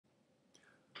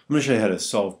I'm going to show you how to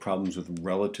solve problems with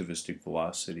relativistic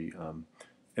velocity.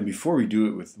 And before we do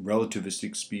it with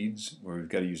relativistic speeds, where we've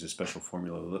got to use a special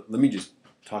formula, let me just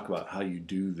talk about how you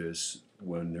do this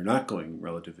when they're not going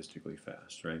relativistically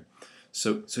fast, right?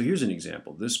 So here's an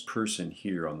example. This person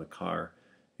here on the car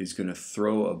is going to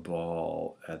throw a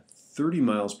ball at 30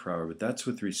 miles per hour, but that's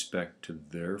with respect to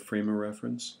their frame of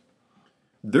reference.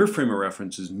 Their frame of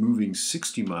reference is moving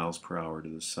 60 miles per hour to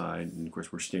the side, and of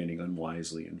course we're standing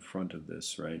unwisely in front of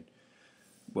this, right?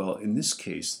 Well, in this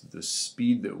case, the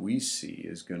speed that we see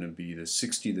is going to be the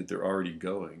 60 that they're already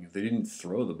going. If they didn't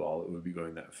throw the ball, it would be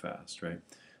going that fast, right?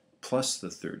 Plus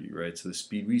the 30, right? So the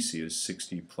speed we see is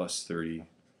 60 plus 30.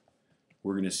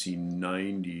 We're going to see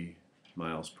 90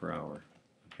 miles per hour.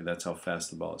 Okay, that's how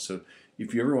fast the ball is. So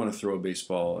if you ever want to throw a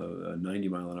baseball, a 90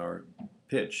 mile an hour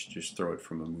pitch, just throw it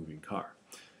from a moving car.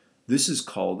 This is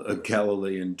called a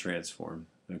Galilean transform,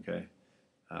 okay?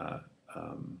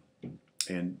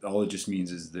 And all it just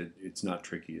means is that it's not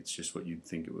tricky. It's just what you'd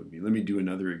think it would be. Let me do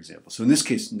another example. So in this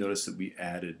case, notice that we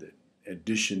added that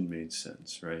addition made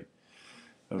sense, right?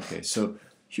 Okay, so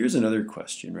here's another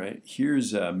question, right?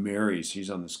 Here's Mary. She's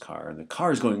on this car, and the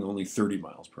car is going only 30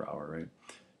 miles per hour, right?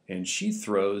 And she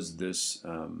throws this,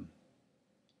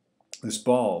 this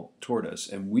ball toward us,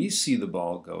 and we see the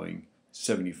ball going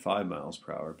 75 miles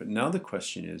per hour. But now the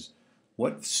question is,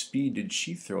 what speed did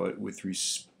she throw it with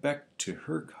respect to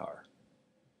her car?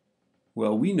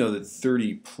 Well, we know that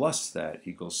 30 plus that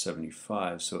equals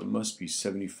 75, so it must be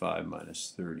 75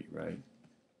 minus 30, right?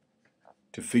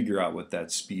 To figure out what that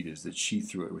speed is that she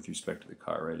threw it with respect to the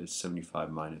car, right? It's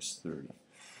 75 minus 30,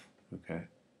 okay?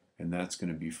 And that's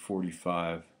going to be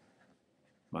 45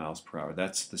 miles per hour.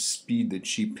 That's the speed that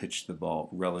she pitched the ball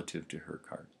relative to her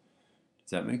car.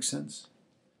 Does that make sense?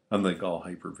 I'm like all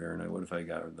hyper-paranoid. What if I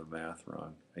got the math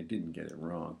wrong? I didn't get it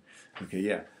wrong. Okay,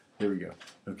 yeah, there we go.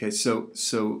 Okay, so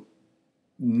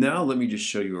now let me just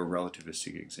show you a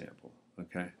relativistic example,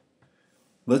 okay?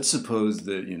 Let's suppose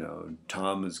that, you know,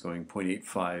 Tom is going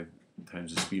 0.85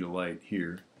 times the speed of light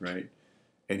here, right?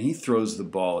 And he throws the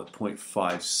ball at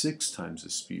 0.56 times the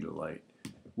speed of light.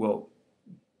 Well,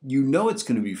 you know it's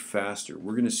going to be faster.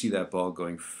 We're going to see that ball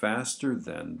going faster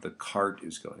than the cart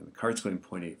is going. The cart's going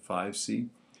 0.85, see?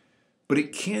 But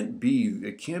it can't be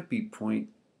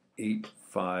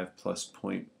 0.85 plus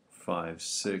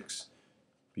 0.56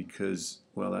 because,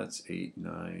 well, that's 8,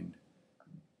 9.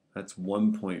 That's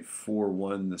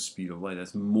 1.41 the speed of light.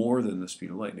 That's more than the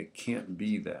speed of light, and it can't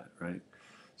be that, right?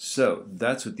 So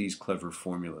that's what these clever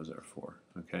formulas are for,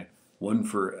 okay? One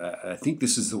for, I think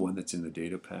this is the one that's in the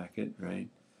data packet, right?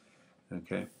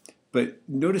 Okay, but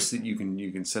notice that you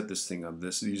can set this thing up.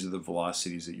 These are the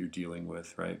velocities that you're dealing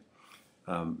with, right?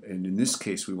 And in this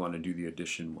case, we want to do the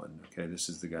addition one. Okay, this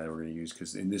is the guy we're going to use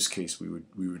because in this case, we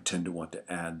would tend to want to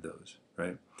add those,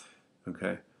 right?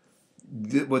 Okay.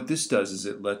 What this does is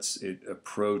it lets it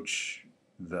approach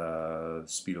the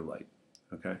speed of light.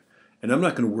 Okay, and I'm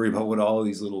not going to worry about what all of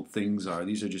these little things are.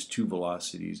 These are just two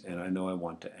velocities, and I know I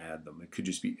want to add them. It could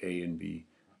just be A and B.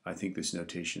 I think this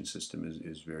notation system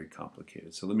is very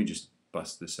complicated. So let me just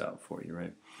bust this out for you,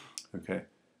 right? Okay.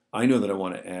 I know that I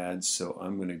want to add, so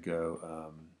I'm going to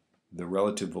go, the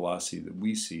relative velocity that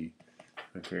we see,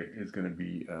 okay, is going to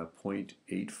be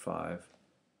 0.85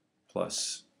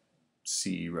 plus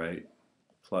c, right,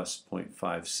 plus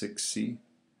 0.56 c,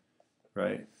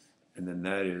 right? And then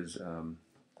that is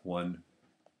 1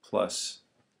 plus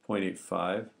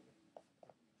 0.85,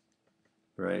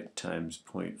 right, times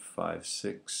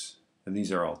 0.56, and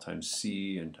these are all times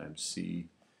c and times c,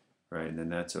 right, and then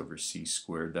that's over c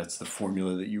squared. That's the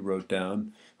formula that you wrote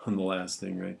down on the last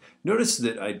thing, right? Notice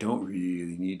that I don't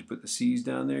really need to put the c's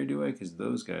down there, do I? Because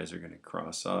those guys are going to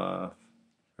cross off,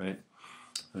 right?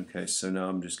 Okay, so now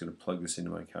I'm just going to plug this into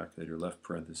my calculator, left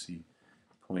parenthesis,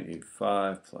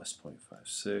 0.85 plus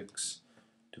 0.56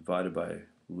 divided by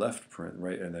left parenthesis,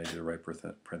 right, and I did a right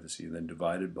parenthesis, and then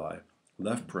divided by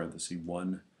left parenthesis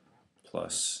 1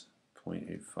 plus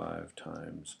 0.85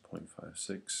 times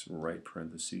 0.56 right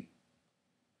parenthesis,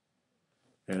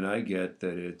 and I get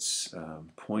that it's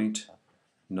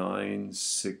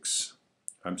 0.96,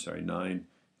 I'm sorry, 9,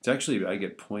 it's actually, I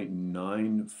get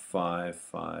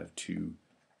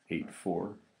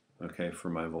 0.955284, okay, for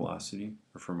my velocity,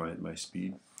 or for my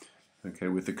speed, okay,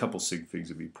 with a couple sig figs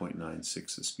it would be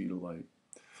 0.96 the speed of light.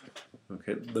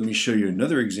 Okay, let me show you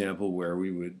another example where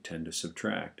we would tend to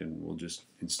subtract, and we'll just,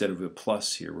 instead of a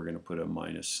plus here, we're going to put a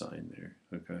minus sign there,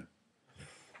 okay?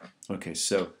 Okay,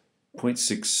 so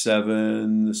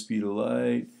 0.67 the speed of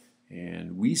light,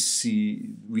 and we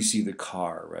see the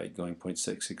car, right, going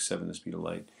 0.667 the speed of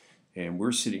light, and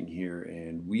we're sitting here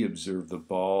and we observe the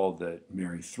ball that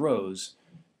Mary throws,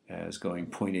 as going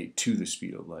 0.82 the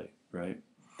speed of light, right?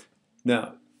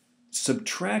 Now,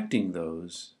 subtracting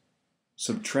those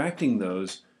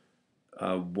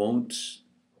won't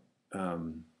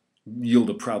yield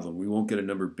a problem. We won't get a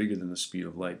number bigger than the speed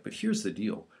of light. But here's the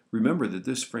deal. Remember that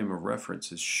this frame of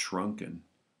reference is shrunken.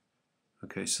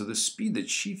 Okay, so the speed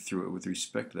that she threw it with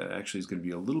respect to that actually is going to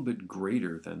be a little bit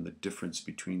greater than the difference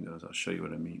between those. I'll show you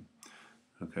what I mean.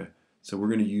 Okay, so we're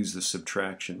going to use the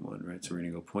subtraction one, right? So we're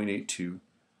going to go 0.82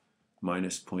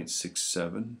 minus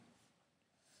 0.67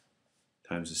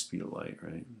 times the speed of light,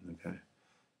 right? Okay,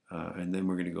 and then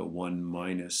we're going to go 1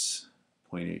 minus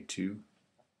 0.82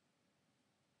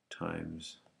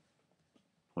 times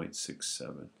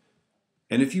 0.67.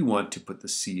 And if you want to put the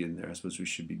c in there, I suppose we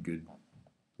should be good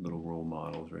little role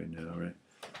models right now, right?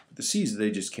 But the c's,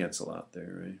 they just cancel out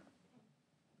there, right?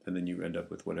 And then you end up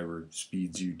with whatever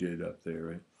speeds you did up there,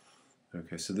 right?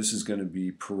 Okay, so this is going to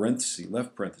be parenthesis,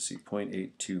 left parenthesis,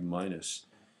 0.82 minus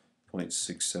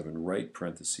 0.67, right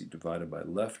parenthesis, divided by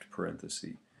left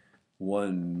parenthesis,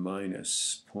 1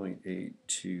 minus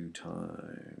 0.82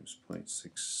 times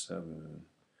 0.67,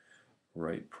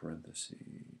 right parenthesis. Did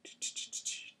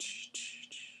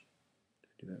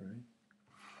I do that right?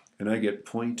 And I get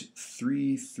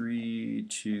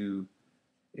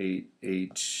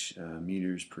 0.33288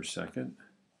 meters per second,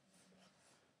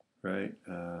 right?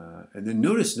 And then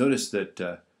notice that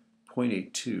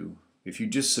 0.82, if you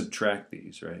just subtract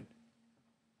these, right?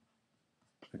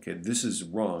 Okay, this is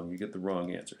wrong. You get the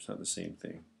wrong answer. It's not the same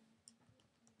thing.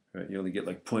 Right? You only get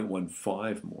like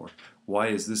 0.15 more. Why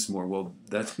is this more? Well,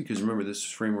 that's because, remember, this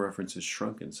frame of reference is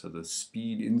shrunken. So the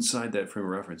speed inside that frame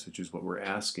of reference, which is what we're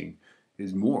asking,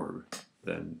 is more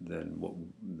than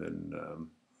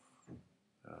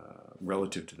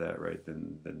relative to that, right?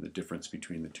 Than the difference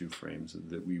between the two frames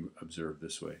that we observe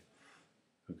this way.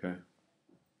 Okay.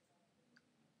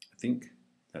 I think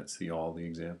that's all the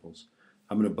examples.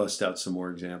 I'm going to bust out some more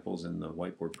examples in the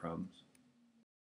whiteboard problems.